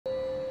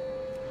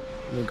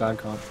New god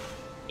comp.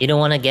 You don't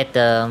want to get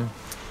the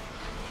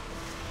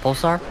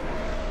pulsar?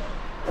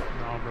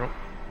 No, bro.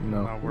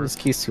 No, Not worth this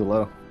key's too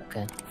low.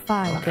 Okay.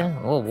 5, Okay.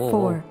 Whoa, whoa,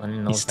 Four. whoa. I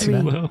didn't know He's that. too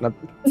 3, low. Not,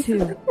 2,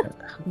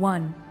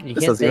 1. You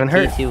This can't doesn't set even key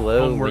hurt. too low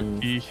Homework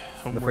when key.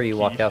 before Homework you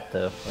walk key. out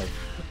though. Like,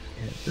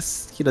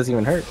 this key doesn't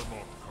even hurt.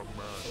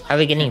 How are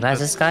we getting past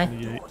this guy?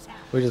 28.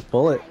 We just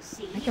pull it.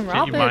 I can Can't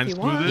rob you it mind if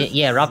you want. smooth it?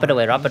 Yeah, rob it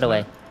away, rob it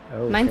away.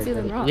 Oh, Mine okay, soothe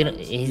and good. rob. We don't,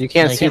 he's, You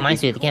can't no, soothe mind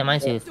these- soothe, you can't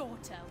mind soothe.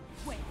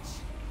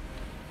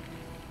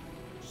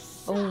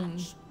 Boom.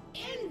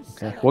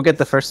 Okay, we'll get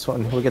the first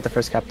one. We'll get the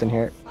first captain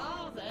here.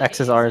 X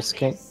is ours.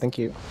 Okay, thank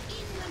you.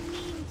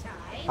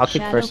 I'll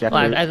kick first. Oh,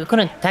 Yeah, I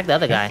couldn't attack the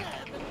other guy.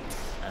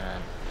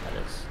 That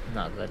is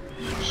not good.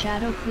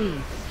 Shadow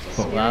Cleave.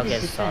 Well, I'll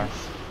Spirited get star.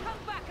 Defense.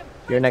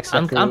 you're next.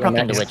 I'm after you're proccing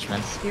the next. witch,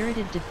 man.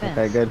 Spirited Defense.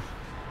 Okay, good.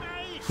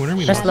 When are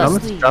we Just lost?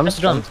 left. Drums, Drums,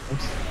 drums,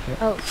 drums. drums.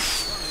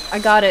 Oh, I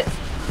got it.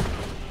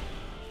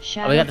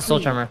 Shadow Oh, we got the soul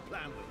Cleave. charmer.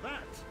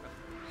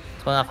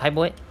 It's going off high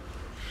boy.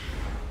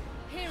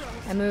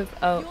 I moved.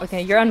 Oh,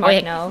 okay. You're on Oh, mark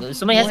wait, now.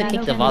 somebody has to Shadow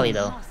kick the volley Cleave.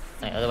 though.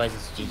 Like, otherwise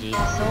it's GG.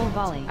 Soul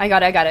Volley. I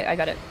got it. I got it. I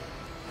got it.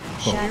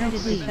 Shadow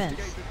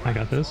Defense. I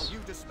got this.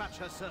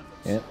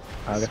 Yep,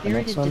 I'll get the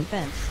next Spirited one.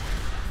 Defense.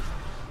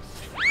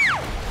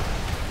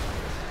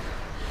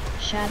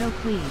 Shadow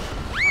Cleave.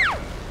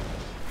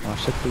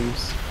 Wash it,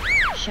 please.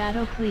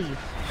 Shadow Cleave.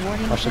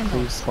 Warding Wash it, Kindle.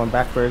 please. Going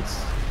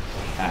backwards.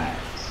 That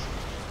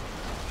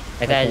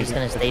guy is just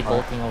gonna stay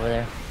bolting over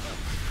there.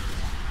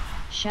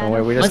 Shadow Don't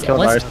worry, we just Cleave. killed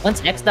Once, ours.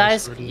 once X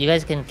dies, you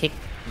guys can kick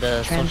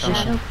the soul Shadow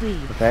charmer.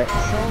 Cleave. Okay, Soul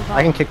I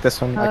Volley. can kick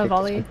this one. I kick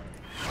Volley. this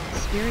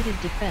one.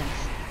 Spirited Defense.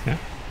 Yeah.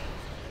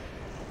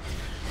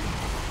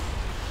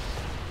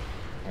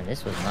 And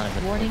this was not a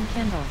good Warding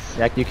play. Kindles.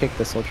 Yeah, you kick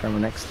the soul charmer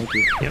next. Thank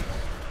you. Yep.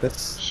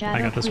 This. Shadow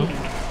I got this Cleave.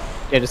 one.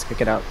 Yeah, just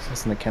kick it out.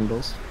 It's in the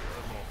Kindles.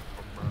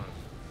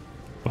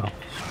 Well,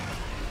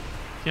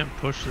 Can't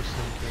push this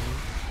thing,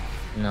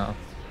 can you? No.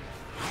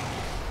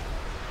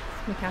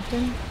 The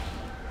captain.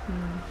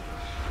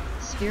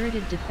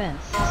 Spirited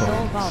Defense.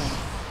 Soul Volley.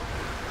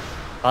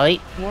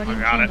 Volley. Warding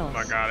I got it. Kindles.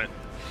 I got it.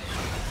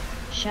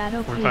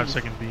 Shadow 45 Cleave.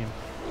 second beam.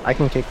 I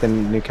can kick the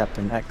new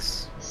captain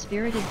X.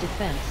 Spirited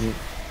Defense.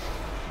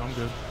 I'm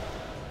good.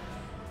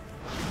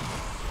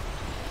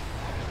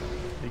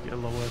 Take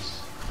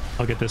LOS.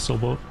 I'll get this soul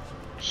bolt.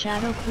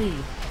 Shadow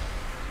Cleave.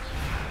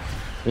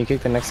 Can you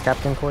kick the next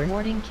captain, Corey?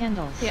 Warding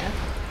Kindles. Yeah.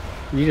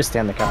 You just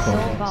stand the captain.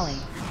 Soul okay. Volley.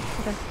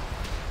 Okay.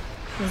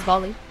 This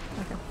volley.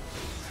 Okay.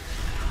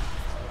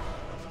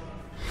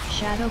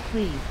 Shadow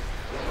Cleave.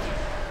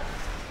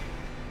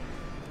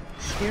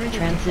 Spirited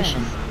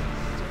Transition. Defense.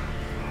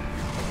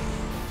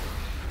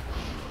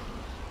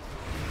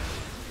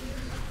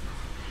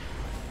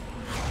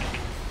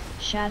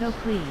 Shadow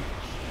Cleave.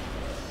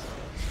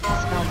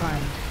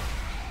 Spellbind.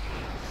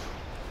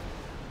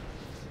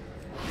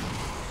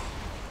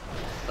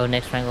 Go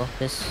next triangle.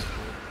 This.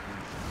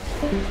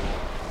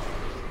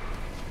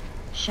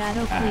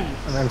 Shadow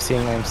Cleave. I'm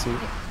seeing IMC.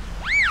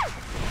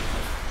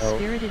 Oh.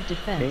 Spirited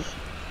Defense.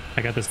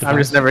 I got this. I'm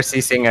just defense. never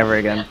CCing ever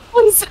again.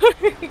 I'm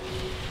sorry.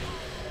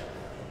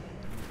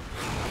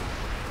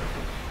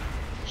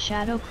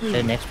 Shadow Cleave.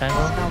 The next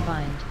triangle.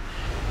 Spellbind.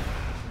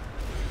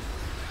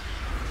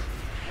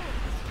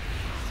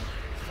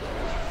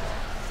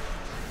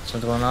 This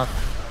one's going off.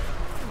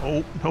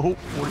 Oh, no.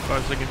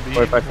 45 second beam.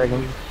 45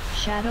 second.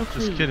 Shadow Just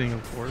Cleave. kidding,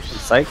 of course.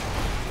 Psych.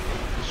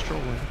 Just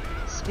trolling.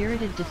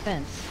 Spirited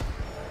Defense.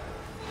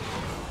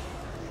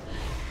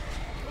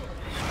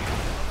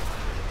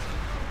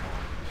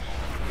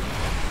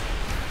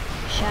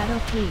 Shadow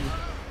Cleave.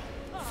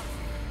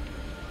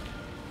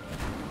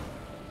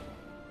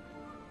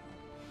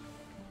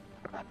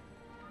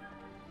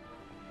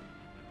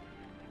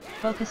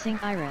 Focusing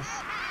Iris.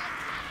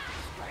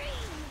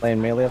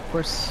 Playing melee, of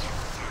course.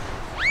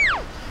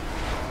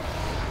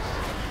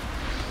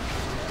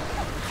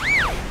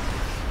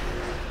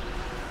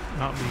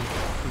 Not me.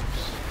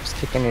 Oops. Just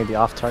kick any of the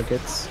off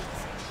targets.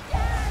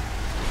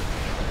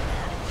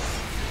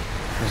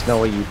 There's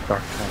no way you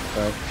dark attack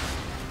that.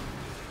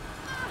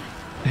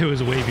 It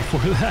was way before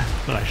that,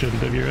 but I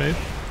shouldn't have. You're right.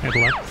 I had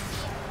luck.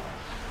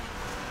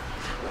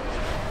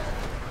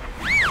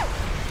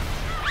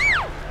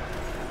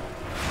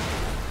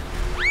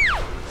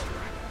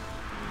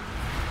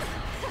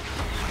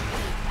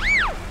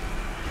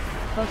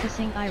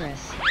 Focusing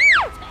Iris.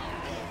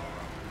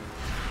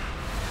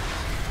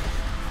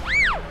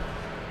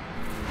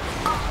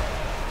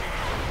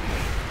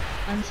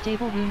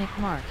 Unstable runic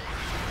mark.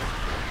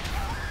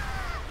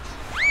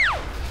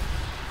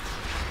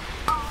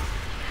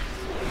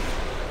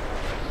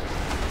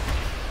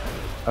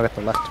 I'll get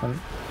the left one.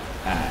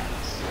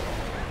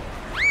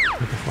 Got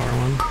the far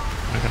one.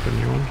 I got the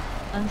near one.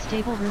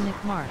 Unstable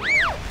runic mark.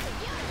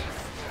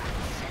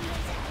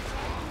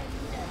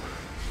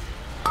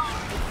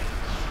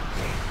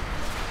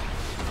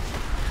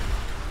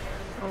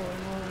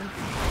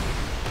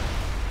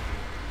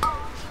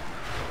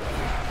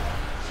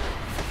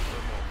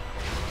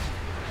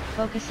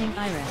 Focusing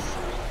Iris.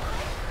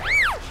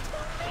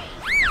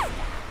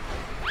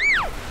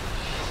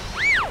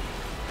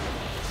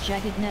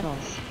 Jagged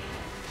nettles.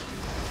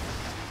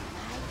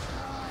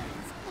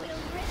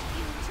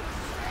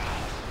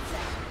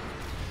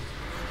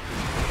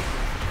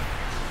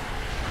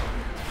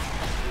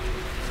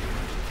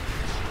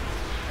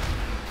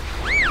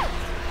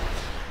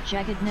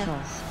 Jagged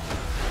nettles.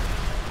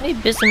 Hey,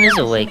 Bissum is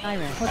awake.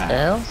 Iris. What the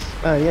hell?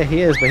 Oh yeah,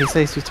 he is, but he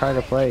says he's too tired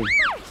to play.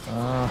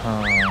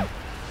 Uh-huh.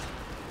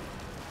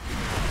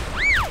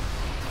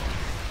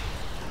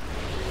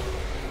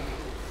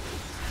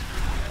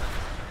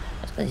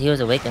 That's because he was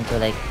awake until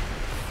like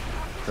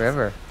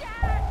forever.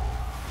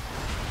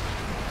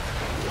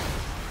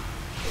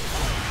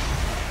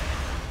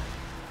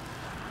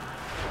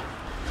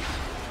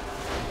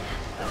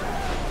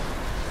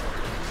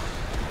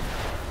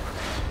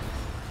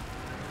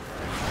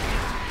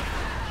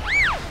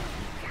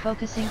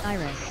 Focusing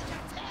iris.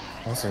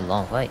 This is a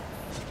long fight.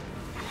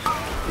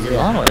 Is it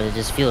long or it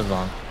just feels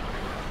long?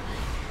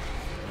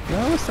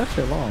 No, it's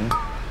actually long.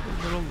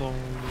 A little long.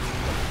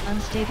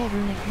 Unstable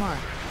runic mark.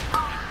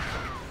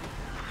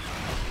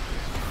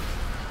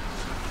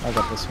 I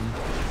got this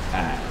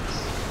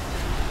one.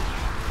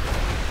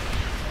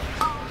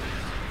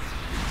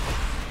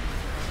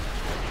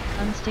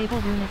 Unstable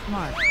runic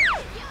mark.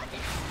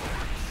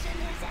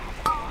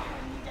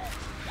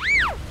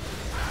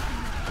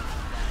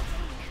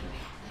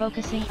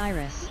 Focusing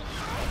iris.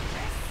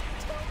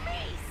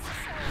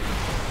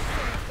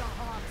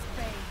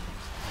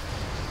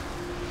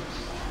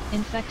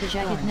 Infected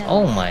jagged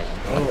nettles. Oh my.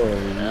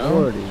 Oh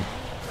lordy.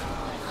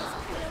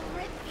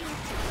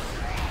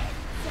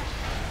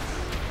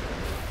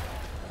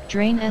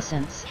 Drain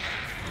essence.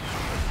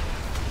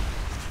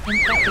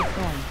 Infected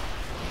thorn.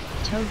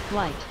 Toad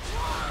blight.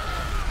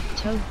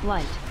 Toad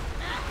blight.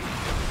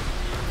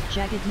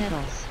 Jagged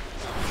nettles.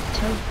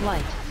 Toad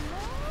blight.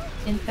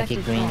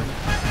 Infected green. thorn.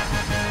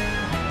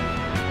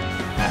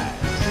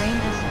 Drain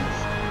essence.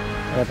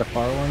 I got the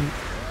far one.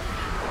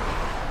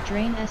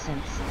 Drain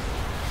essence.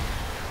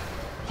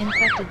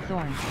 Infected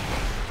thorn.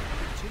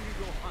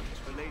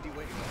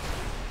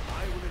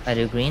 I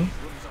do green.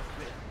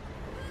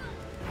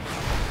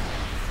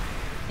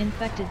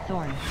 Infected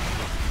thorn.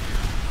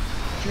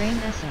 Drain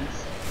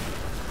essence.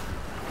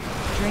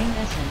 Drain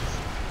essence.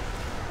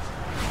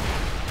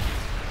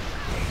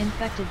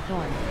 Infected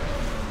thorn.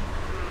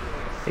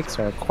 Picks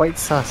are quite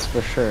sus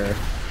for sure.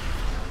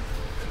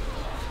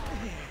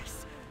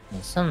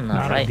 There's something not,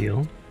 Not right.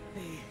 ideal.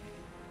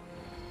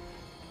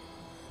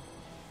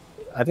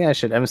 I think I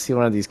should MC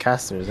one of these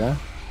casters, huh?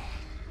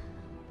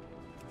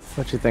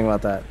 What you think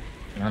about that?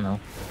 I don't know.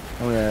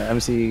 I'm gonna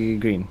MC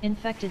green.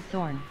 Infected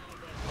thorn.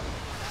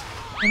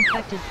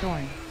 Infected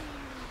thorn.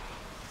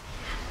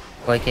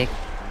 Koi kick.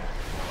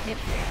 Yep.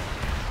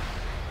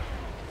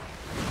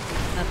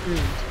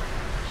 Approved.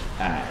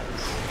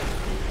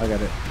 I got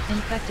it.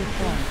 Infected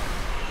thorn.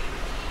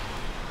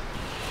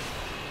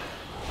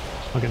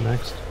 I'll get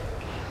next.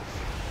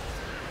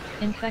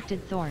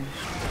 Infected thorn.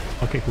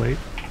 I'll kick late.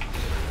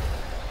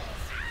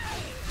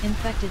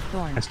 Infected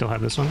thorn. I still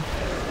have this one.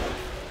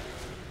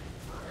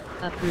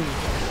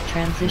 Approved.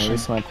 Transition.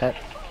 Release my pet.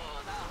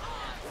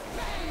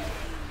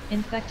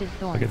 Infected I'll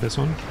thorn. get this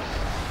one.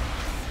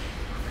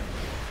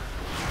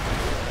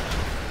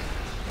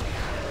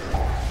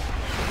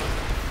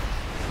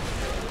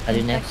 I do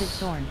Infected next.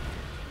 thorn.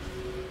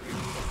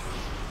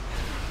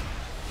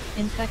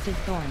 Infected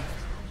thorn.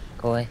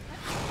 Koi.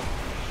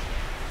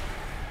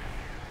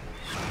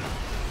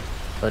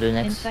 Go do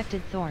next.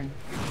 Infected thorn.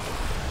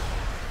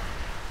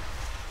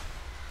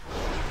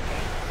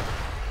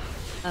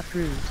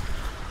 Approved.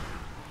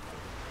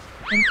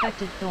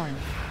 Infected thorn.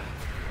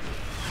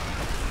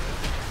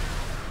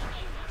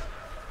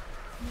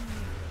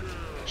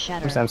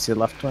 Shatter. First MC the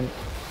left one.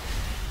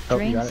 Oh, you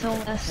Drain got it. soul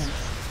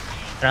essence.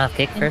 Can I have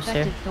kick first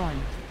here? Infected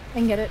thorn. I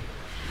can get it.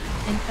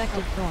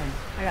 Infected thorn.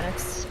 I got it.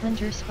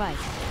 Splinter spike.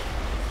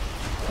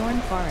 Thorn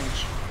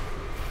forage.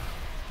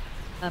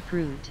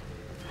 Approved.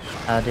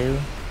 I'll do.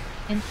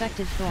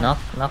 Infected thorn. Knock,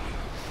 knock.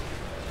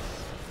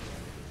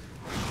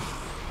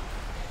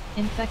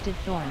 Infected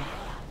thorn.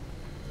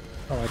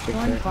 Oh, I kicked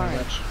Thorn it. My bad.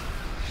 forage.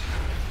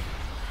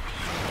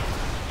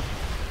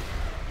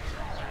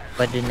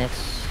 What do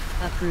next?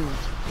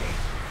 Approved.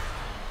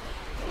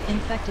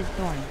 Infected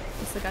thorn.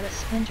 I still got it.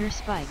 Splinter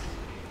spike.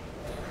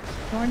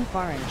 Thorn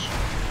forage.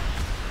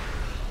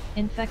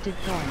 Infected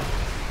thorn.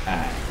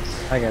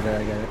 I got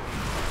it. I got it.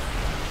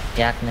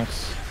 Yak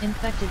next.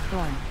 Infected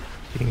thorn.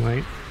 Kicking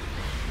late.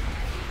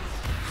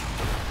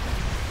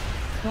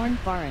 Thorn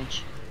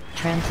forage.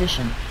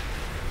 Transition.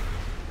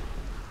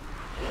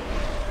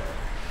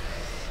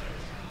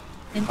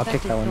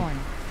 Infected that one. thorn.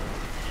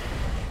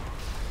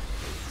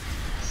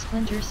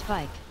 Splinter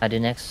spike. I do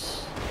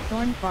next.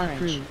 Thorn forage.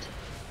 Approved.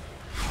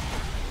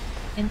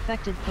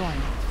 Infected thorn.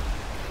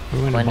 We're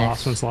winning What boss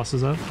next? once loss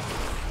is up.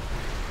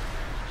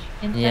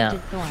 Infected Yeah.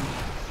 thorn.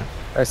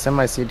 I send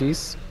my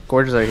CDs.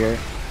 Gorges are here.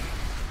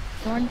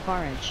 Thorn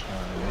forage.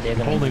 They're I'm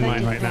gonna holding mine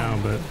Infected right now,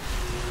 thorn.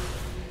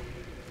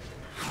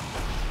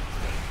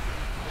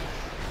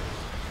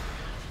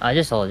 but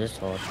just hold, just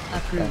hold.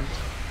 Approved.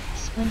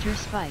 Splinter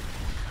spike.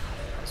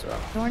 As well.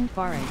 Thorn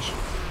forage.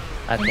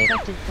 Okay,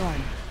 Infected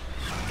thorn.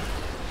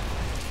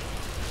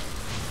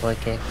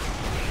 4k.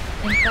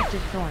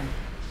 Infected thorn.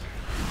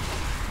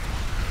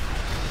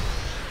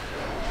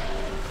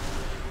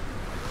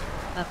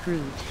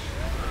 Approved.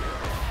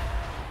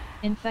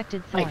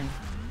 Infected thorn.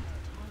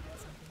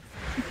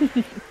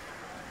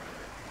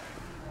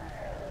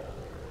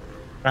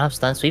 I have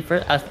stun sweep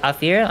for I'm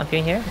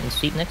fearing here and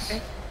sweep next.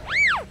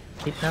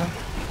 Sweep now.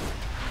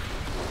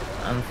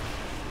 I'm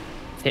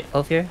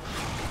both here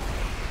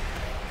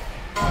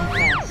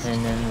Infest.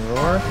 and then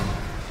roar.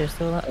 There's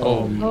still a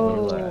Oh.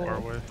 Far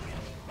away.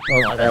 Oh,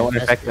 I that got one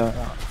infested.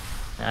 infected.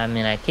 I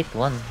mean, I kicked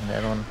one. The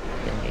other one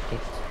didn't get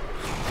kicked.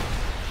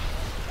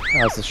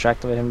 I was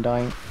distracted with him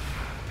dying.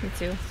 Me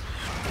too.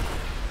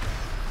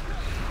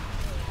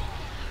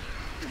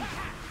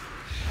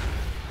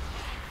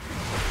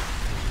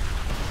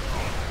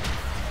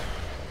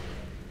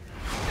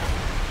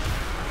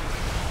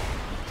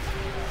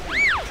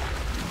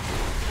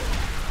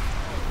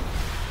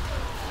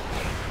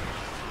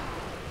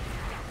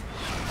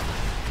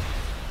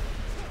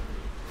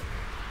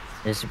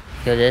 Just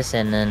kill this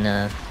and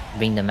then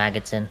bring the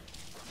maggots in.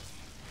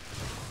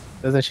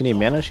 Doesn't she need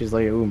mana? She's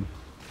like, I'm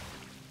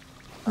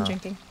Oh.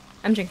 drinking.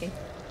 I'm drinking.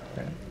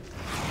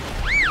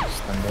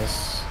 Stun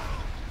this.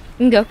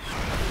 You can go.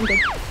 I'm good.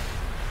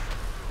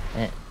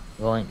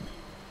 Going.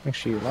 make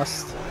sure you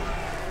lost.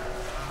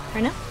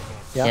 Right now?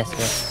 Yeah. Yes,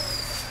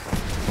 yes.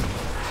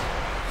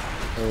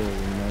 Oh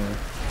no.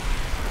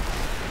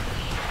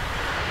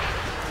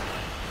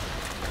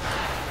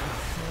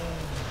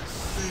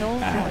 Soul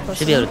thorn.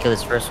 Should be able to kill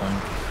this first one.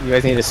 You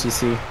guys need a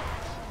CC.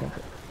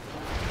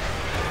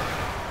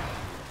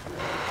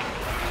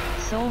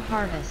 Soul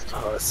harvest.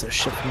 Oh, that's so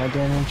shit for my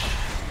damage.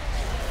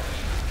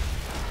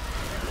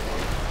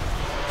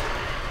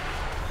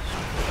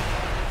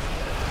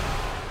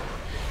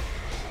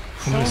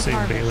 I'm gonna Soul save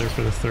harvest. Baylor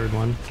for the third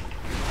one.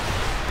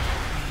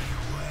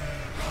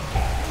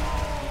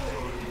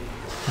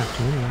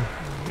 Absolutely.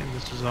 I mean,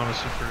 this is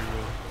honestly pretty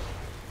good.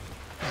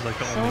 It's like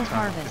the Soul only time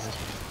I harvest.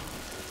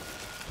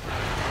 finish.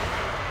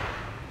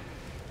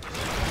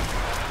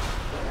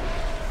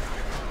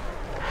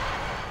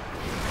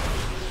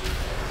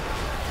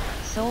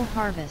 Soul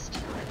harvest.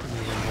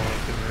 Even more I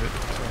can hit,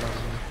 so I don't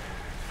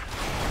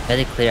know.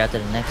 Gotta clear after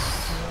the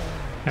next.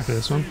 After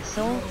this one.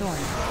 Soul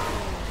thorns.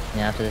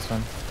 Yeah, after this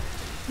one.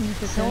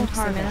 Soul Just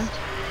a minute. harvest.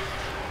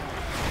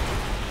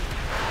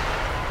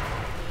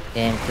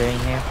 Okay, I'm clearing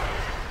here.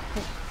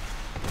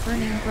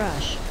 Burning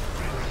brush.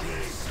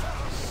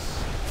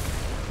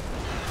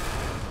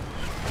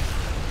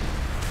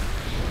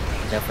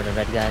 Watch out for the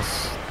red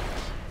guys.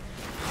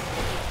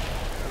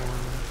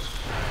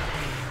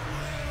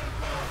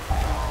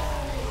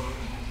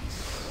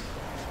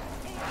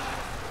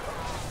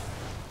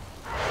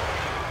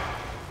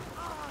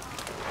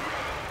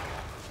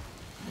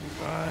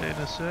 Bye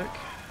in a sec.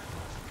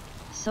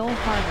 Soul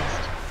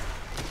harvest.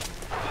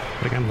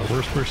 Like I'm the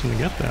worst person to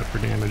get that for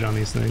damage on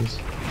these things.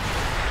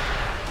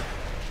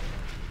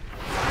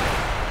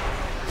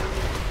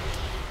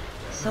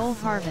 Soul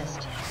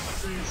harvest.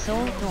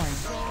 Soul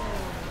thorns.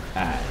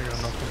 I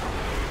got nothing.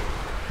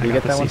 I You got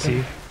get the that one,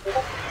 CC.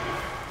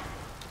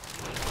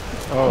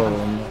 Oh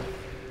no.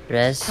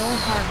 Res. Soul I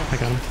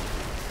harvest. got him.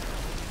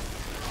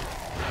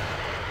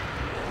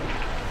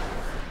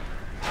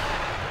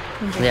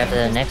 I'm Clear after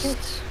the drinking.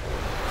 next.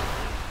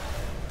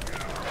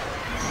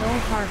 Soul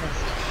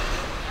harvest.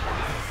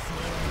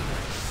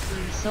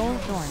 Soul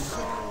thorns.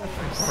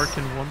 Arc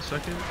in 1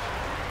 second.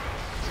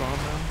 It's on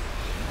now.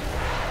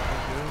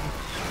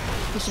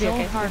 You should be Soul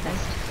okay.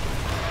 harvest.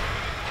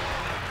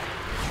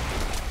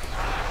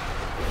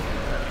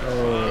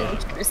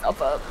 Keep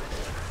yourself up.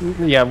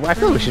 Yeah, I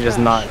feel like we should just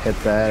not hit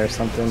that or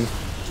something.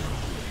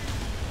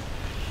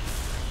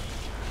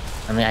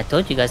 I mean, I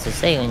told you guys to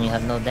say when you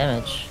have no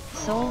damage.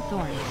 Soul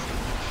thorns.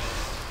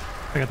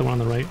 I got the one on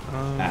the right.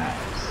 I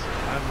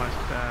have my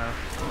staff.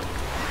 I'm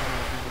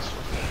gonna do this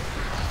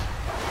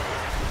one.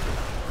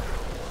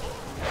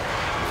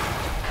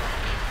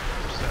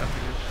 Staff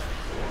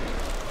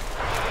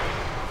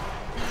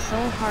use.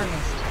 Soul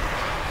harvest.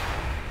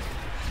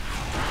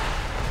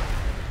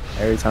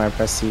 Every time I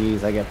press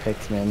C's, I get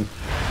picked, man.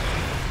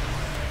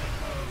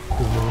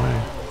 There's no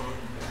way.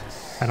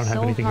 I don't have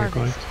Soul anything here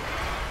going. harvest.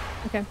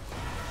 Okay.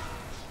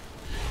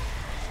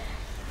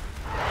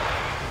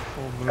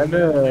 Full I'm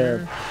movement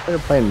here. better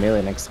play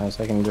melee next time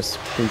so I can just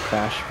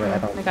pre-crash, but I I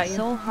don't. got you.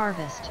 Soul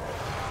harvest.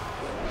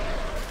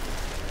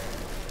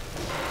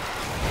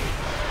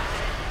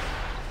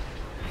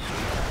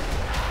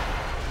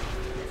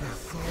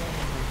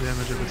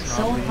 Damage if it's not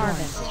Soul me,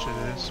 harvest. which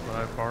it is, but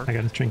I bark. I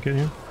got a trinket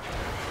here.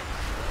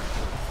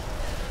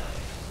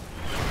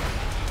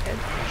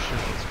 Oh shit,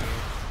 let's go.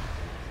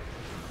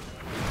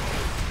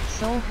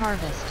 Soul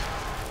harvest.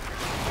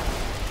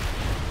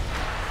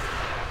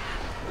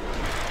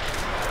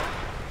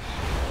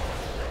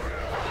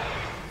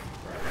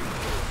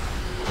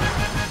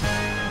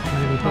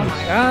 Not even Oh close.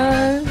 my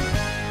god.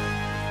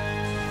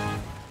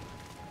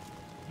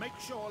 Make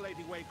sure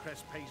Lady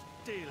Waycrest pays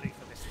dearly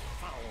for this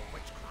foul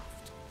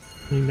witchcraft.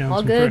 Laying down All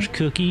some good. fresh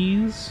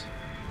cookies.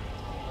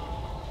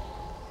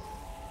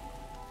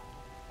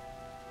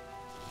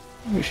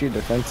 We should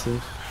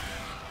defensive.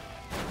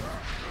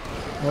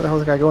 Where the hell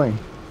is the guy going?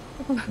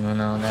 No,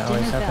 no, that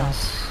always Dinner bell.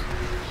 happens.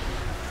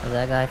 With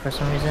that guy for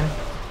some reason.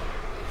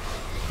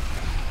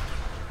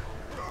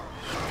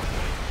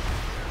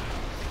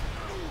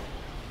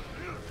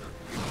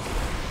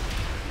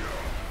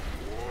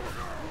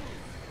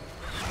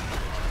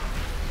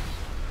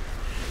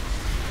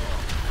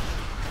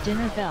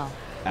 Dinner bell.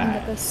 Look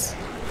at this.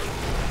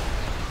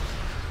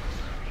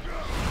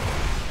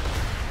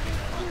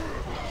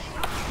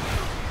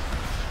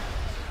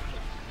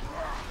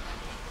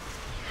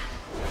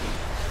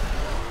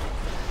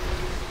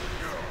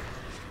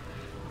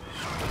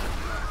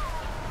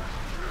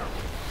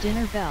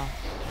 Dinner bell.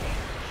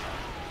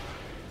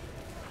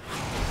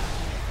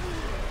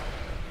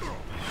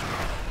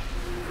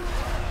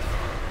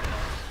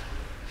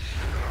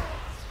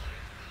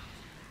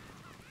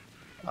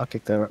 I'll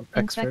kick the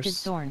X Infected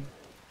first. thorn.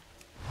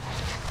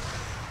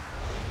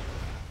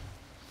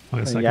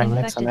 Wait a second. Yak on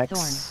that. X on Infected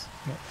X.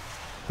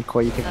 Yeah. Koi,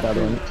 you kick the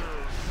other one. Approved.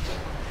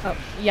 Oh,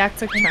 Yak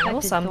took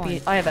triangle, so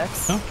Infected I have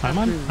X. No, I'm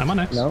on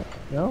X. No,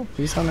 no,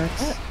 he's on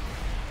X.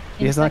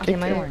 He has not Infected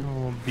kicked it. thorn.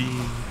 Oh,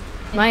 bean.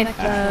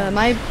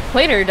 My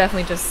plater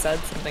definitely just said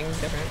something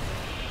different.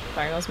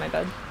 Triangle's my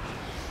bad.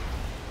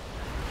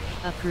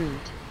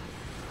 Approved.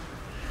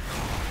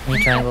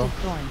 Any triangle.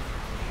 Infected thorn.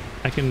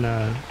 I can,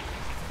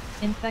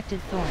 Infected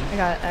thorn. I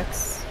got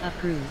X.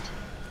 Approved.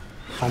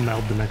 I'll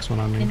meld the next one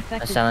on me. A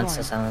Infected silence, a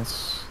thorn.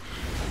 silence.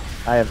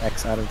 I have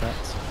X out of that.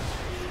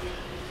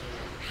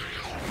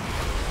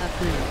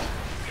 Approved.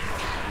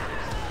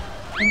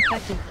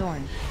 Infected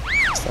thorn.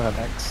 Still have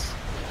X.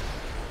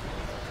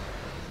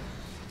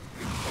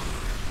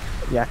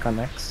 Yak on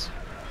X.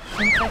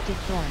 Infected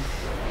thorn.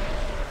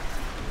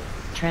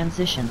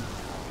 Transition.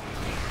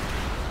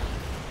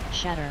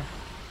 Shatter.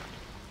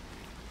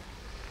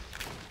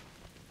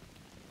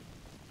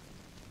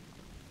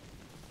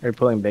 Are you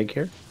pulling big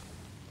here?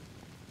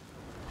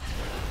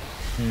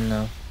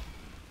 No.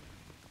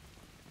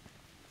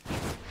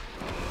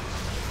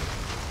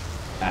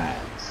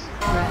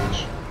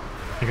 Wretch.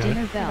 I got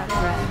Dinner it. bell.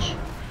 Wretch.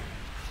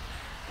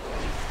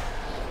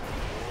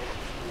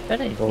 Try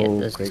to Oh, get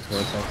this great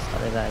towards those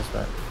other guys,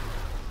 but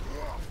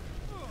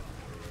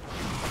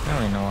I don't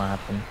really know what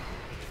happened.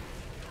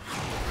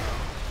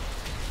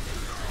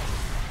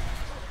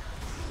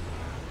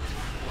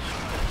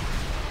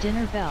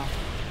 Dinner bell.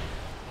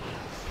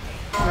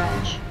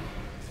 Wretch.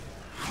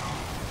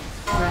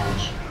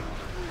 Wretch.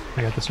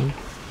 I got this one.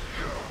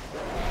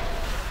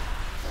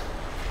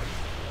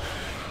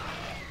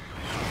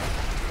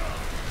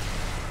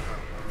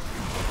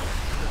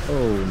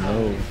 Oh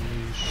no.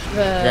 The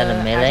that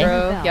a melee?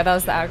 aggro. Yeah, that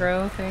was the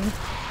aggro thing.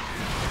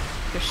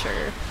 For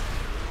sure.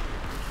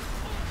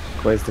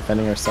 Koi's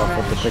defending herself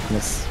with the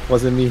quickness.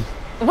 Wasn't me.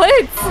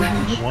 What?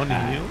 One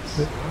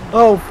heals?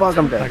 Oh fuck,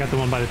 I'm I dead. got the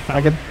one by the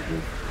I fountain. get.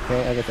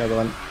 Okay, I get the other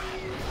one.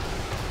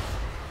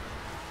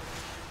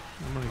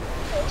 Oh my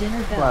god. Dinner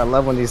Wow, I bell.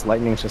 love when these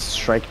lightnings just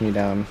strike me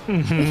down.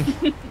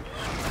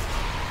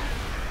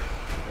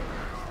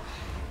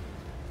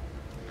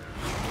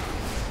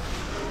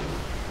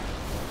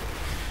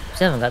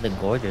 Still haven't got the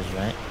gorgers,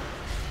 right?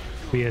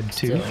 We had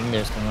two. Still in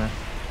there somewhere.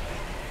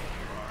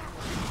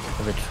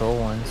 For the troll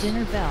ones.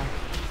 Dinner bell.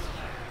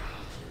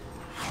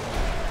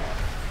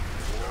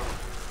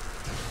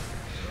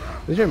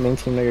 Does your main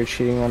team know you're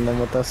cheating on them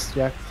with us,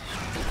 Jack?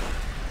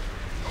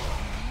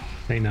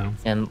 They know.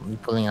 And I'm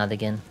pulling out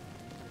again.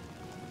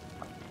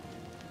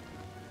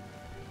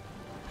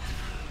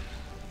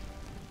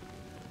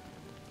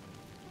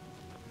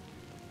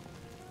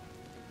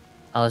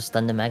 I'll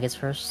stun the maggots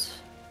first.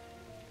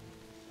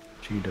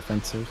 G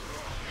defensive.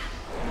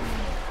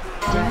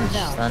 Dinner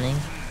bell. Stunning.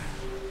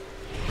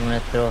 I'm gonna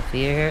throw a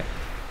fear here.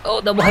 Oh,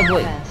 double high boy!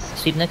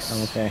 Yes. Sweep next.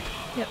 I'm okay.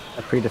 Yep.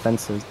 A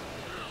pre-defensive.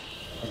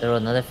 Throw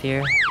another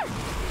fear.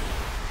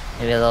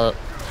 Maybe a little.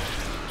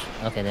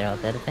 Okay, they're all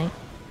dead, I think.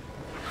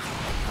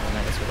 Oh,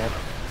 maggots are dead.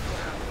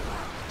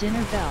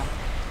 Dinner bell.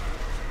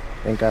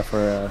 Thank God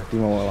for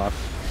Demon Warlock.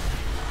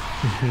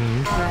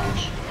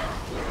 Wretch.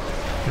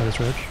 Got this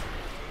Reg.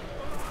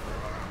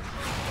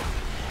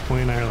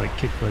 Point and I are like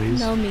kick buddies.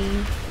 No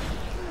me.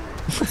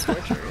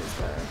 Scorcher is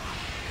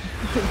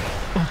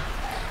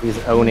He's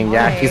owning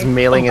Yak. He's Why?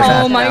 mailing his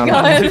ass Oh my down.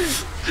 god.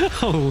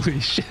 Holy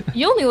shit.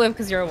 You only live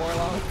because you're a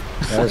warlock.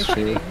 That's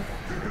true.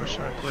 Wish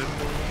I played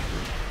more.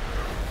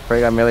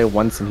 Probably got melee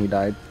once and he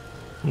died.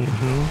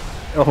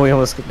 Oh, he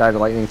almost died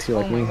of lightning too, Oh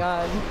like my me.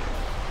 god.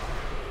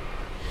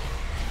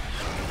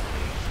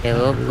 Okay,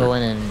 we'll go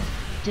in and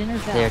Dinner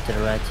clear bell. to the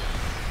right.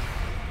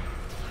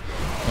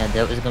 Yeah,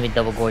 there's gonna be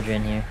double gorger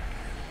in here.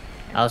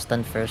 I'll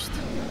stun first.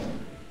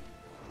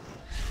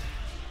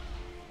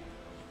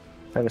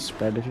 Try to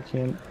spread if you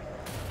can.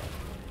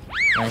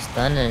 Nice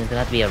stun, and it's gonna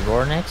have to be a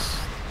roar next.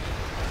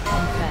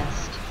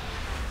 Infest.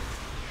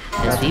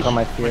 And That's sweep. on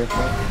my fear.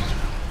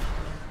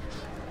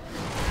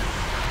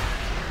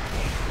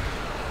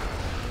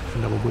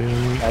 Double bleed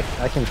on me.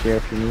 I can fear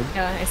if you need.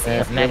 Yeah, I see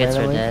The it. maggots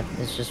are randomly? dead.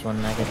 It's just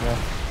one maggot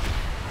left.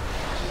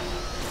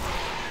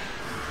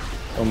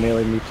 Don't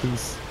melee me,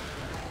 please.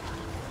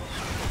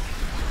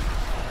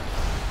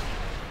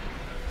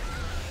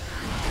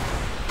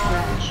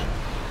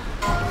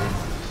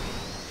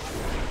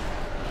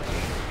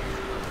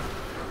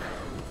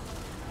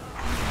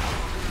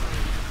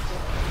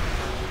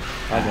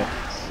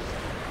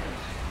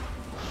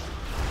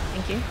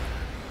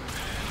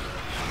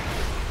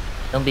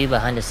 Don't be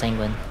behind the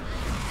sanguine.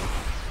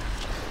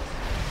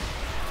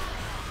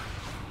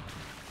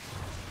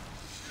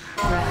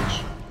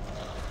 Crash.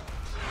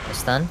 A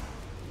stun.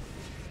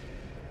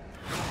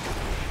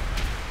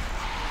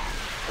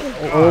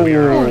 Oh,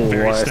 you're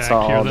very I stacked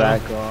saw here, all though.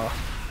 that go off.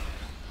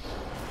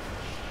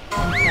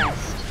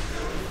 Infest.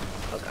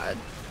 Oh god.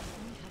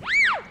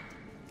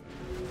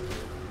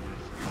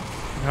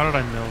 How did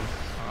I know?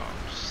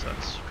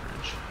 That's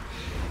cringe.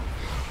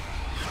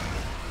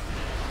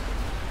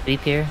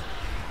 Sweep here.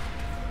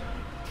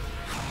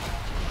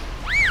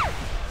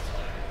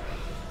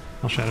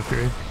 I'll Shadow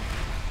Fury.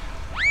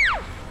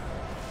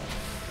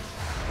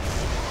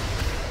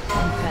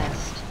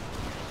 Infest.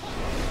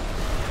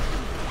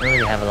 I don't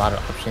really have a lot of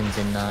options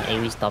in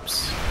AoE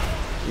stops.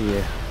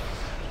 Yeah.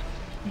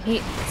 I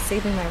hate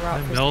saving my I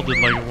route for melded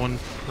staying. like 1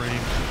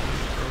 frame.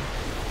 Bro.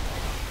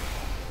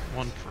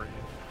 1 frame.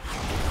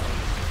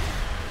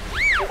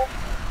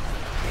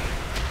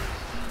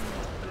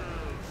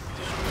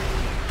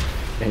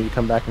 Yeah, you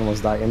come back and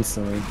almost die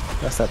instantly.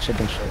 That's that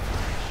chicken shit.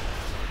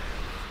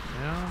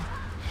 Yeah.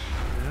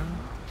 Yeah.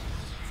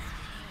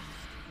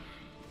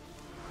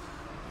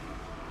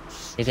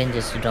 You can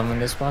just drum on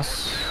this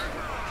boss.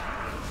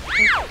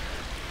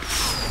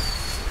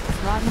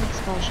 Rotten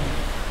expulsion.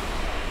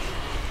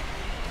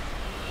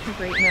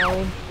 Great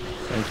meld.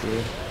 Thank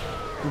you.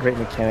 Great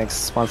mechanics,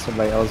 sponsored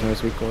by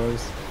Ellesmere's Weak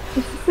Wars.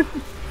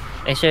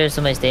 Make sure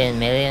somebody stay in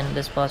melee in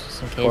this boss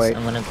just in case. Wait.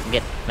 I'm gonna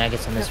get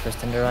maggots on this first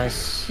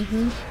tenderize.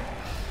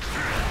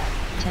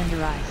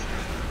 Tenderize.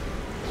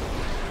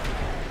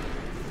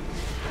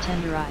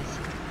 Tenderize.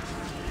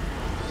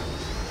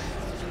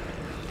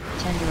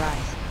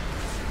 Tenderize.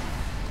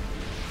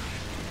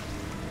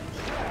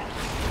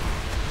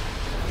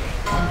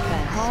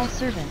 Infest. Call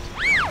servant.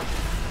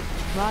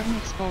 Rotten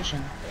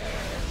expulsion.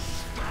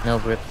 No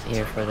grip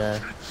here for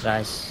the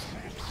guys.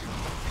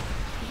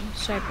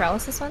 Should I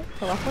paralysis one?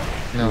 The left one?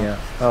 No. Yeah.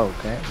 Oh,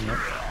 okay. Yep.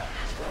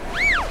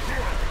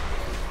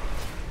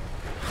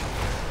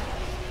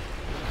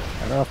 I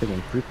don't know if we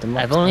can group them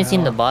up. I've only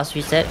seen the now. boss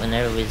reset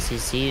whenever we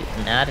CC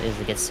an ad is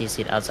it gets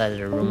CC'd outside of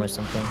the room or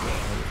something.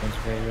 Everything's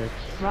very good.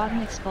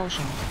 Rotten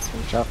expulsion.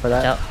 Watch out for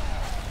that. Out.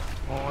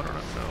 Oh, I don't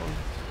know.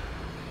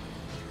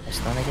 I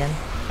stun again.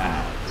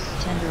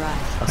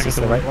 Tenderize. Is this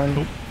the right one?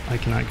 Nope, I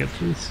cannot get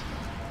to this.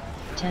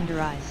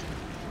 Tenderize.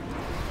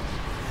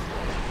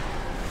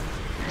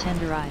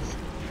 Tenderize.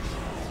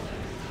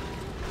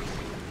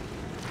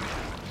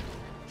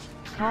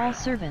 Call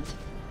servant.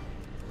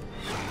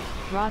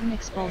 Rotten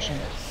expulsion.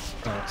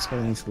 Oh, this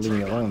guy needs to leave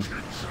me alone.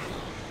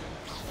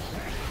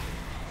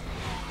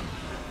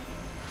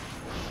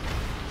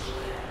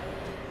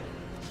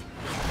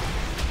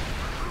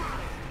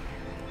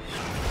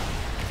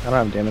 I don't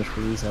have damage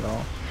for these at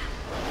all.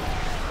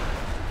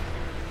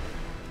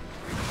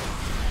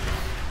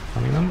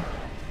 Coming them.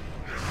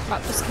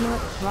 Rock just come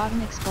up.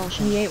 Rotten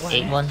expulsion. He ate one.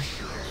 8-1.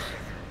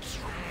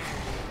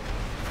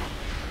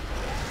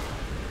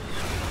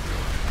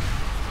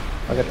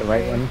 I'll get the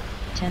right one.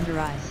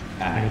 Tenderize.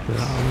 I get the,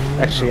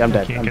 Actually, I'm I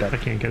dead. can't I'm get, dead. I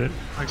can't get it.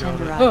 I got it.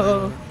 Tenderize.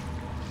 Oh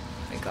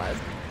my god.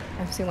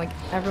 I've seen like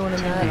everyone in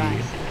that.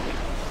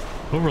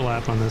 Tenderize.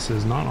 Overlap on this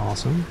is not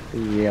awesome.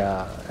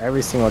 Yeah,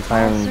 every single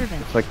time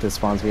servant. Afflicted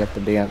spawns, we have to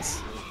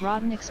dance.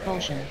 Rotten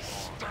expulsion.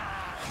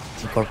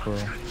 Corporal.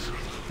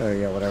 Or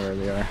yeah, whatever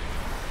they are.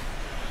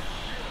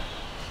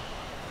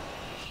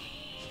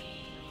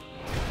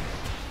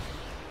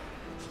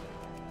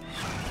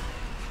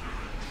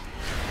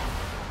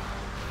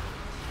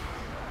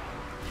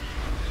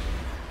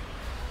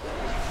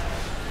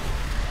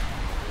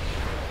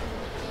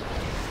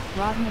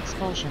 Rotten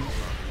expulsion.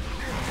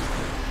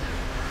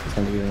 It's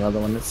gonna be another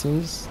one, it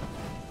seems.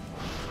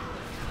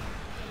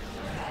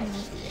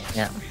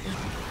 Yeah.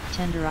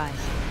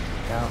 Tenderize.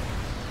 Out.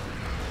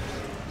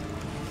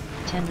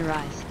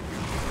 Tenderize.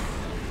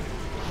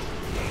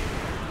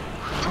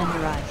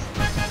 Tenderize.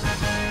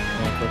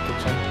 Yeah, go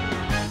kitchen.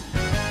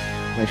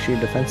 Make sure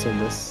you're defensive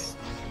this.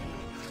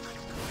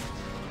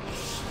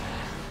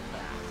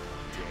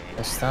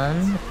 A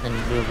stun, and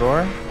do a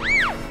roar.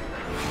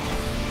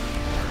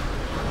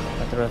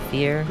 I throw a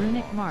fear,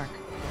 Runic mark.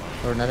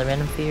 or another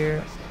random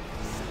fear.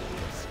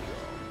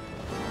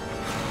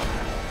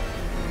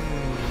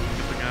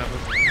 Good thing I have a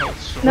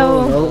health so No.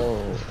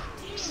 Oh.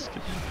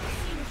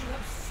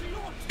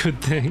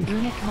 Good thing.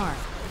 Runic mark.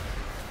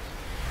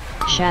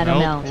 Shadow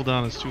meld meld.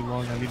 cooldown is too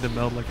long. I need to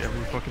meld like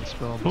every fucking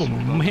spell. Oh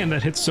man,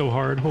 that hits so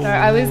hard. Holy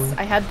Sorry, moly.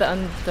 I had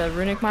the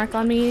runic mark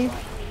on me,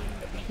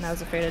 and I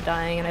was afraid of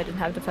dying, and I didn't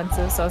have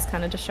defenses, so I was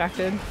kind of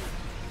distracted.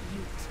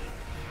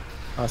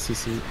 Oh,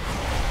 CC.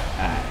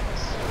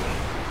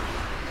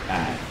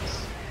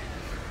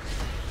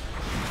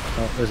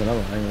 Oh, there's another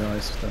one. I didn't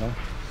realize though.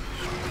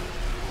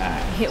 I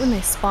hate when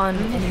they spawn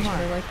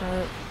initially like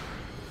that.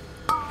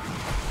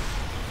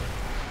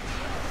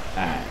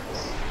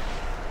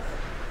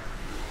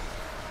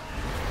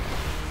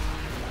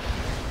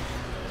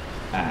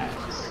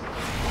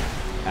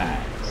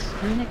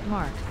 Runic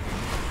mark.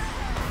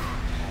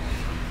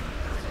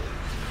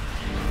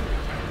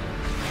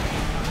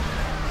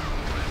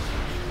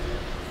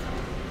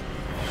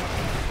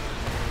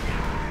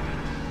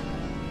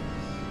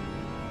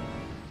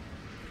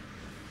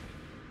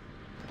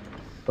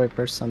 Koi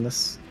burst on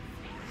this.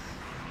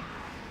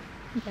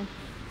 Okay.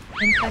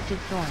 Infected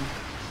thorn.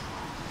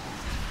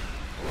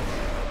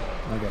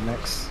 I'll get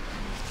next.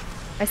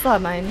 I still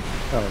have mine.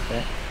 Oh,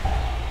 okay.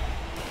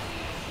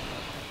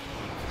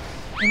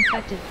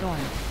 Infected thorn.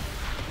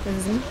 This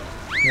is me.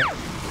 Yep.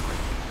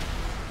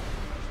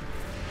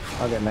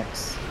 I'll get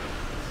next.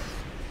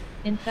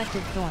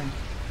 Infected thorn.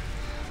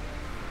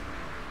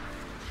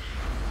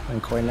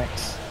 And Koi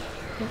next.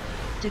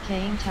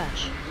 Decaying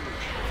touch.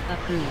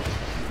 Approved.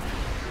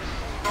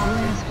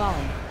 Ruinous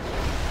folly.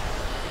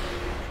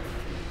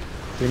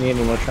 Do you need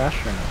any more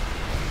trash or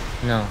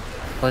no? No.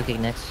 Koi kick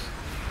next.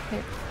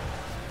 Okay.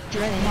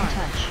 Decaying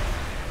touch.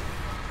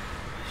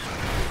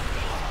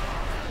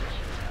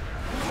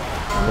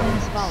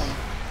 Ruinous folly.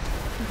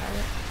 Got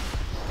it.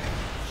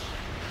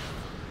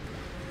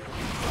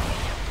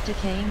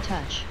 Decaying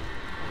touch.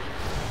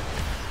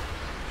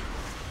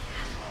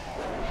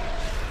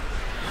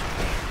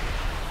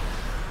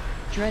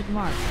 Dread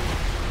mark.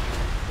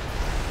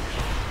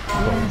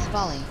 Ruinous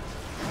folly.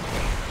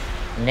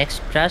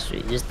 Next trash,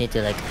 we just need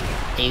to like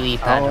AoE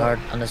pad Oh. hard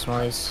on the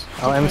smallies.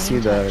 I'll MC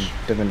the touch.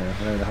 diviner,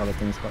 whatever the hell the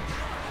thing's called.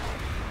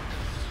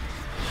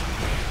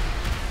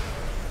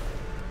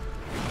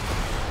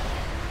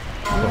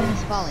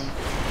 Ruinous folly.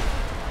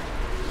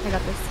 I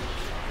got this.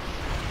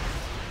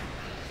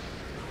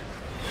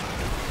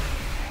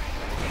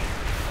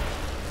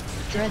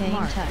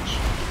 Decaying touch.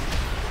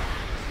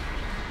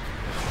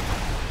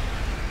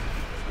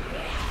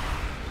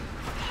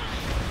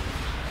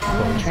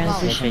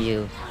 Ruinous Make sure folly.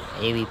 you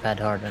AoE pad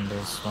hard on the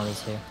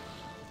smallies here.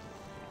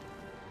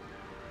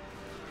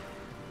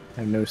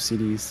 I have no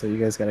CDs, so you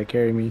guys gotta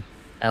carry me.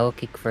 I will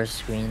kick first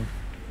screen.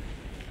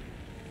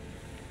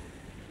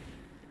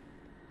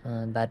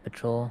 Bad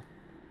patrol.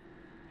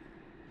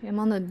 Okay, I'm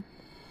on the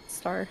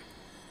star.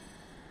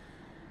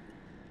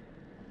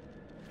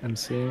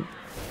 MC.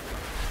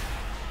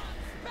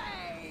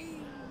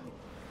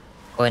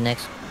 Koi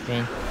next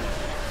screen.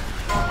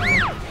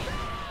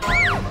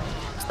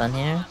 Stun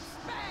here.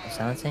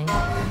 Silencing.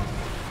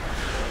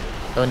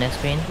 Go next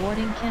screen.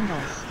 Warding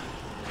candles.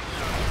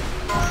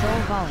 Soul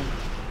volley.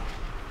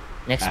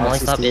 Next Ah, small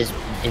this is stop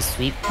the- is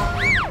sweep.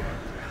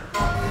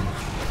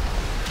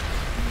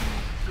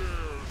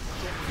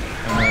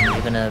 And then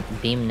you're gonna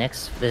beam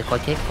next with koi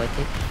kick, koi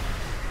kick.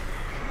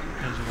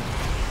 There's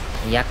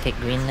one. Yak kick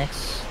green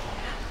next.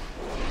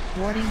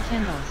 Warding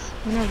candles.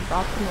 I'm gonna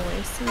rock them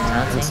away soon.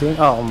 Silencing. MC?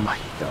 Oh my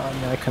god,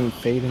 man, I couldn't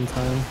fade in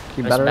time.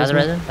 Can you Battle battle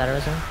resin? resin, battle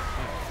resin.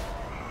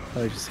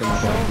 Oh, just hit my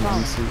Soul button.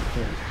 bomb.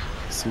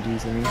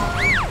 CDs, I mean.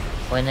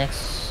 Koi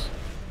next.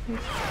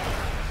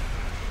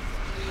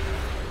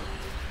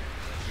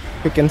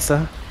 Kick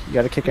insta. You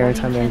gotta kick every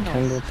time they Warding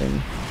entangle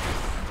candles.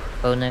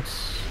 thing. Go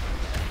next.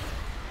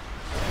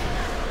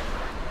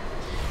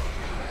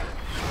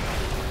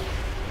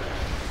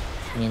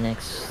 Me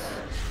next.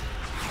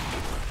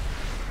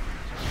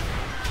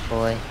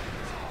 Boy.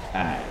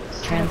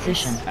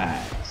 Transition.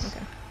 Okay.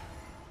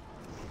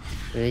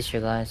 Release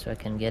your guy so I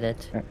can get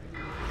it. Right.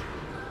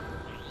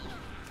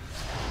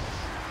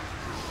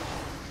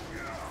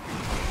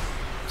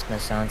 Just gonna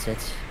silence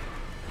it.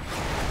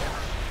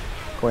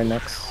 Koi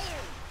next.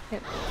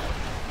 Yep.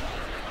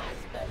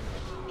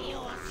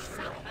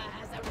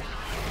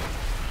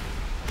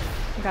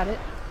 Got it.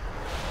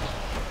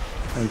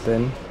 And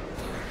then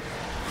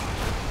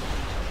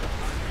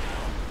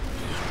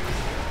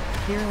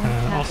Virulent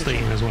I'll stay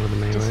in pathogen. as one of the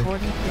melee.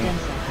 Discordant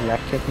cadenza. yak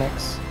kick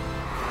next.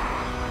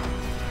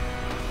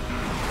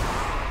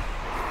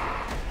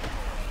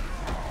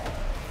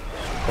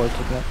 Koi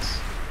kick next.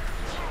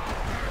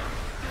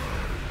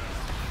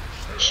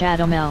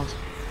 Shadow meld.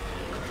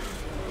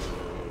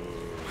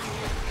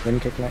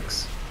 Wind kick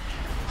next.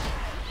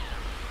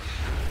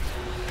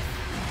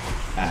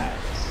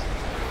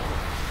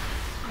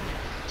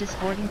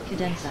 Discordant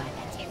cadenza.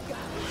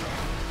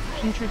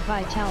 Putrid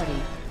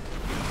vitality.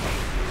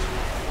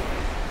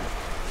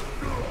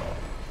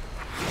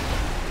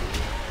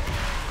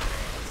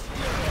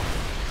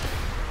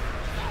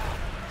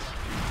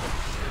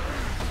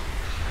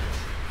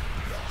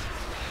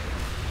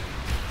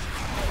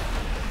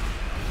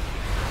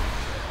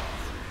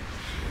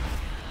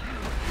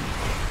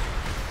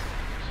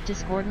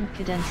 Discordant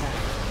cadenza.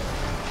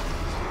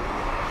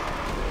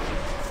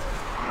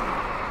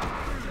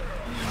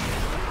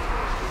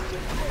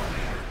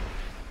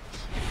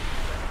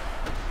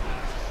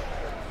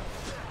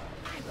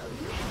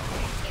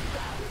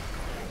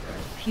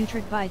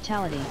 Putrid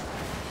vitality.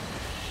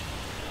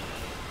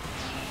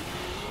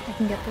 I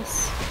can get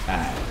this.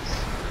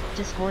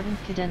 Discordant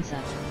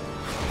cadenza.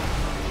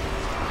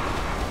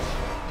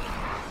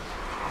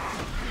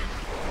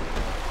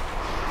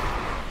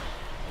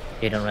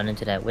 You don't run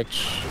into that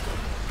witch.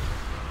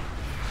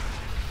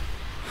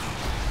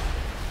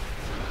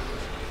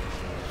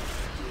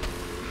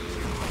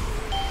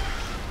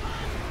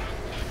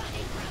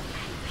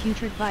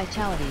 Putrid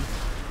vitality.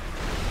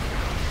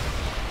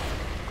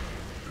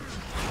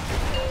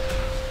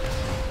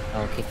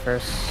 I'll kick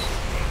first.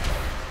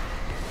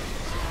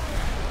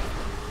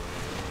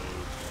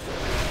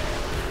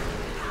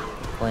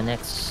 Boy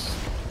next.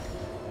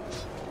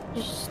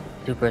 Just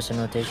 2-person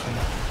rotation.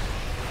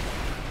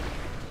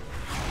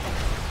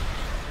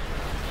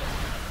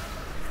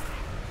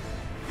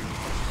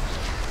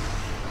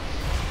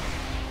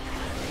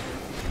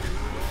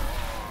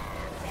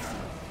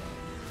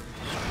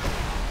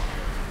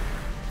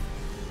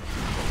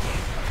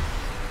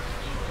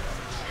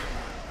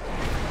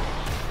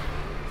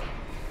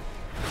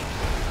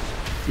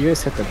 You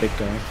guys hit the big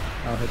guy.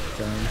 I'll hit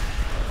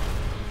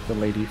the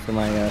lady for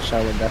my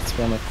shower death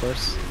spam, of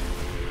course.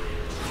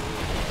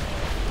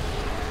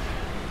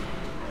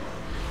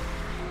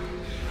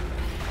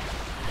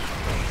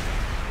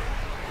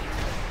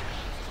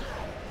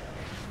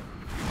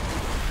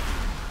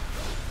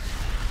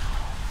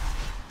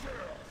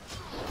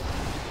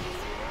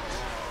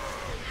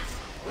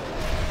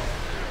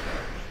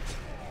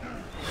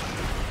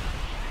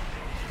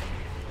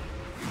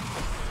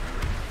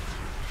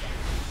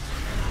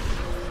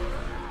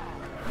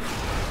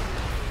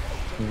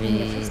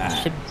 We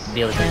should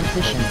be able to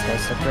transition these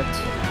guys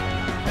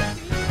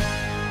separate.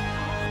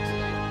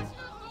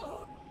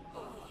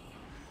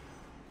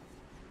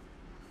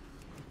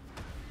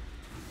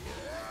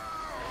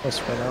 Let's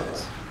spread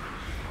out.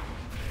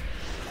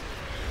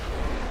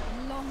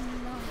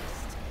 Long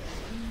last,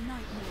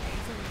 nightmare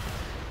is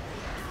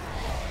over.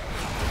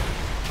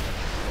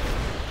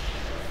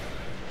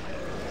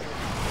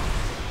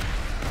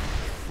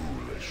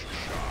 Foolish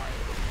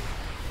child,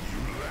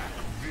 you lack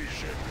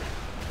vision.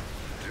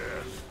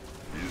 Death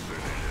is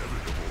an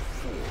inevitable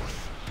force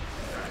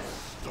that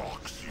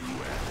stalks you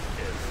at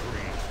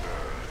every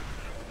turn.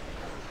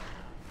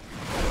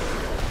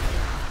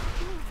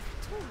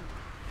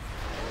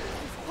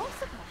 It's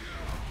possible.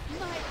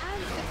 My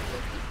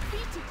ancestors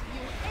defeated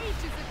you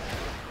ages ago.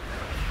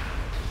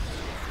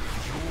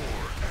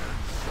 Your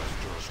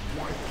ancestors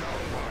wiped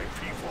out my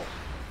people,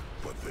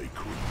 but they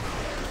could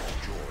not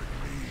destroy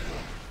me.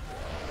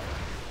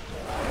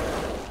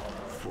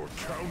 For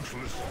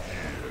countless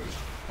years,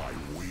 I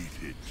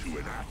waited to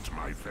enact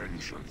my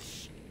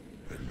vengeance.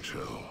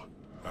 Until,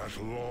 at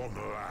long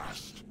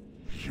last,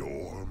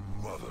 your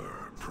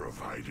mother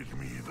provided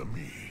me the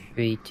means.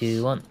 3,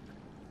 2, 1.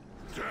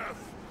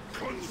 Death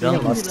Don't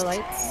Into lost. the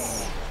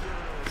lights.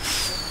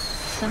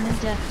 Summon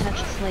Death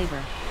Touch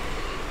Slaver.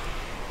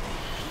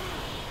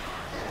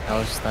 I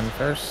was stunned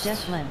first.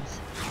 Death Lens.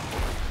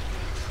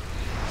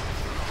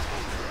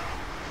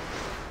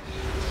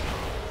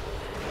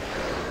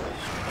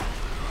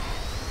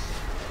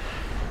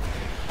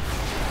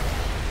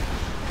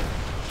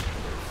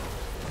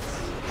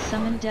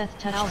 Summon Death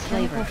Touch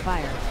Slaver.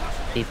 Fire.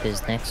 Deep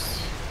is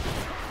next.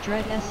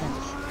 Dread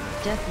Essence.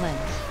 Death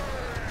Lens.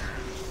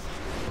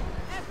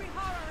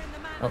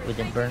 Oh, we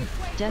didn't burn.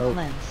 Death Oh.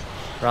 Lens.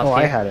 Rob Oh,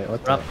 I here. had it.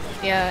 What the? Rob.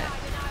 Yeah.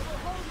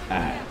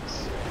 I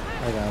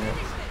got it.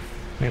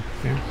 Yep,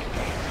 yeah.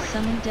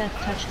 Summon Death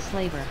Touch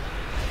Slaver.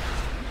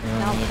 We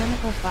only need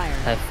Alchemical Fire.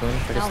 Typhoon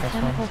for this next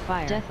Alchemical one.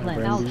 Fire. Death Lens.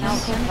 Brandy.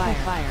 Alchemical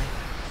Fire.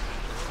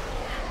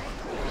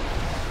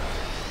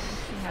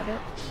 You have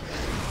it.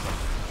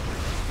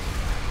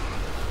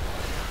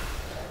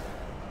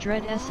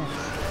 Dread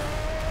Essence.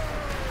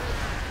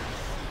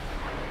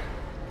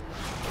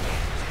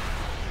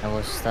 I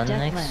was stunned Death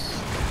next.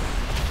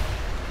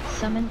 Lens.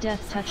 Summon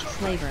Death Touch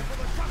Slaver.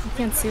 You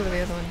can't see where the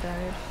other one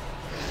died.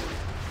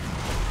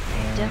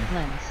 Death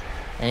Lens.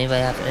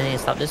 Anybody have anything to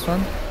stop this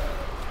one?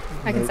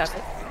 I can Nope. stop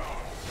it.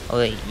 Oh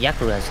wait,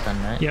 Yakuru has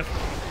stun, right? Yep.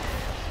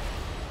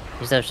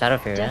 You still have Shadow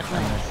Fear, right? Death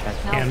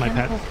Lens. And my pet,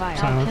 Alchemical Fire.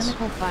 Silence.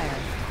 Alchemical Fire.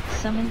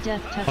 Summon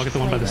Death Touch I'll get the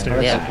one by the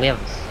Slaver. stairs. We have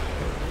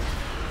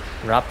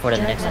Rob for the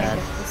Death next ad.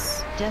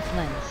 Lens. Death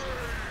Lens.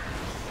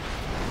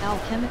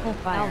 Alchemical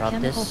Fire. Drop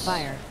Alchemical this.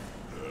 Fire.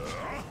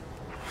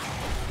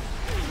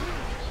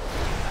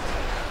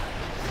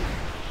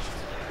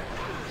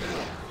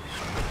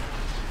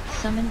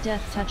 Summon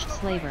Death Touch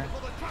Slaver.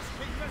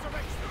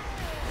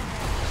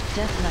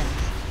 Death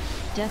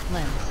Lens. Death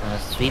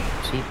Lens. Sweep.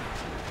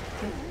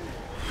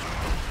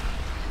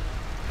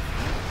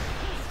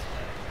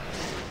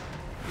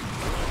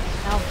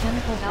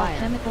 Alchemical Fire.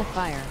 Alchemical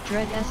Fire.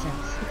 Dread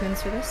Essence. You can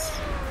for this.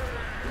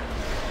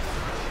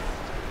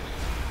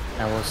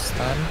 I will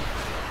stun.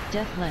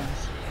 Death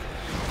Lens.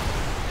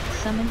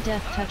 Summon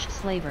Death Touch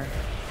Slaver.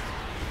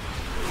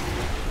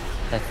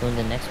 Typhoon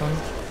the next one.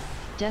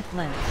 Death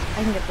Lens.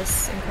 I can get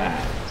this in front.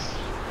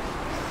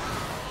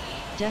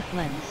 Death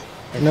Lens.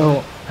 No,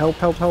 help!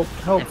 Typhoon.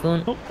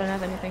 I don't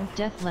have anything.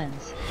 Death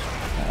Lens.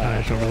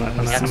 I should overlap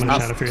on that. I'm gonna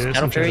stop. Shadow Fury this.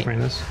 Shadow I'm Shadow Fury. Fury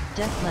this.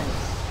 Death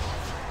Lens.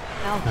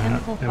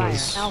 Alchemical it Fire.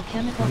 was-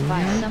 Alchemical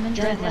Fire. Summon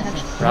Death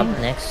Lens. Rob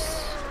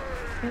next.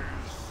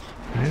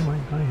 I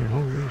might die here.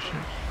 Holy shit.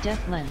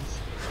 Death Lens.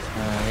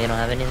 We don't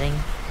have anything.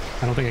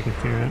 I don't think I can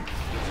clear it.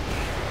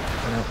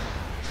 Nope.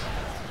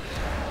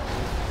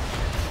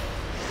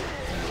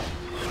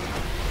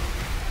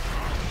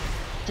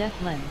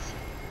 Death Lens.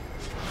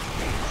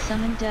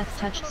 Summon Death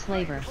Touch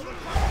Slaver.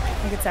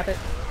 I can stop it.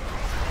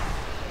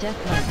 Death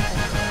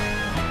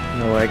Lens.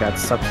 No, I got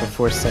stuck for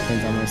 4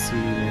 seconds on my CD,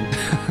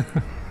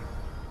 man.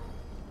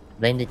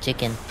 Blame the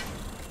chicken.